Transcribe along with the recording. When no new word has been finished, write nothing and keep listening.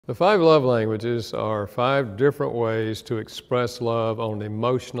The 5 love languages are 5 different ways to express love on an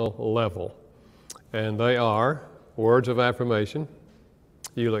emotional level. And they are words of affirmation.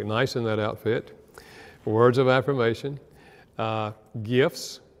 You look nice in that outfit. Words of affirmation.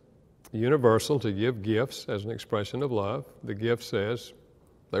 Gifts. Universal, to give gifts as an expression of love. The gift says,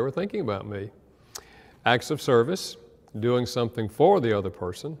 they were thinking about me. Acts of service. Doing something for the other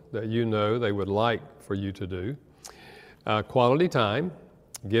person that you know they would like for you to do. Quality time.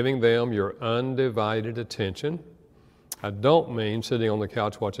 Giving them your undivided attention. I don't mean sitting on the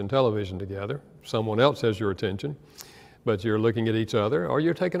couch watching television together. Someone else has your attention, but you're looking at each other, or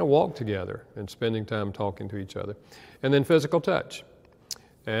you're taking a walk together and spending time talking to each other. And then physical touch.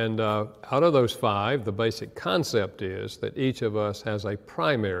 And out of those 5, the basic concept is that each of us has a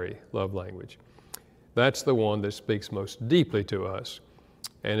primary love language. That's the one that speaks most deeply to us.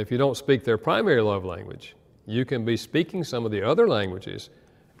 And if you don't speak their primary love language, you can be speaking some of the other languages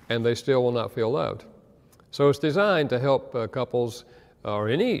and they still will not feel loved. So it's designed to help couples or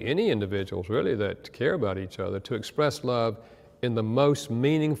any individuals really that care about each other to express love in the most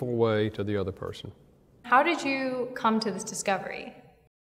meaningful way to the other person. How did you come to this discovery?